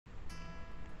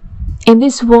In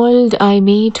this world I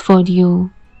made for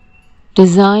you,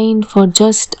 designed for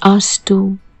just us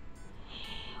two.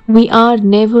 We are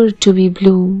never to be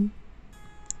blue,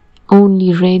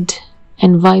 only red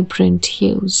and vibrant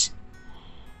hues.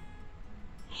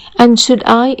 And should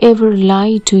I ever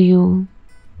lie to you,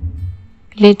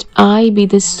 let I be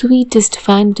the sweetest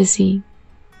fantasy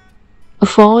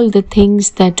of all the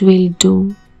things that we'll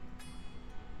do,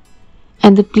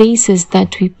 and the places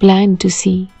that we plan to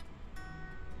see.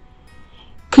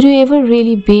 Could you ever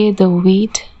really bear the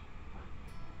weight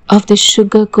of the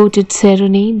sugar-coated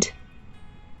serenade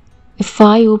if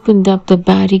I opened up the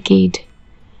barricade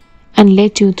and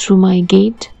let you through my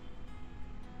gate?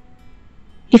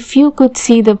 If you could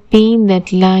see the pain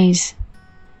that lies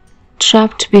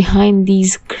trapped behind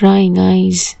these crying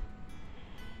eyes,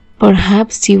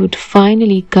 perhaps you would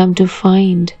finally come to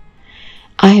find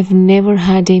I have never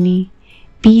had any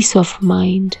peace of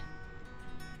mind.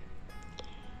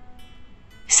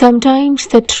 Sometimes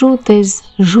the truth is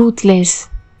ruthless.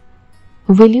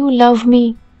 Will you love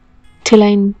me till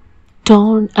I'm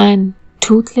torn and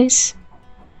toothless?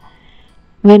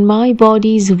 When my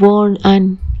body's worn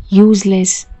and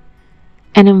useless,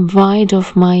 and I'm void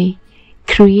of my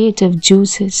creative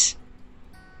juices,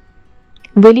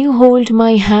 will you hold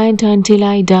my hand until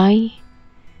I die,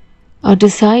 or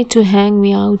decide to hang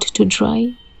me out to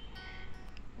dry?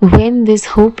 When this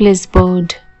hopeless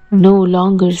bird no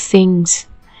longer sings,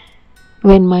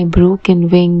 when my broken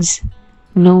wings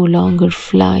no longer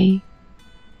fly,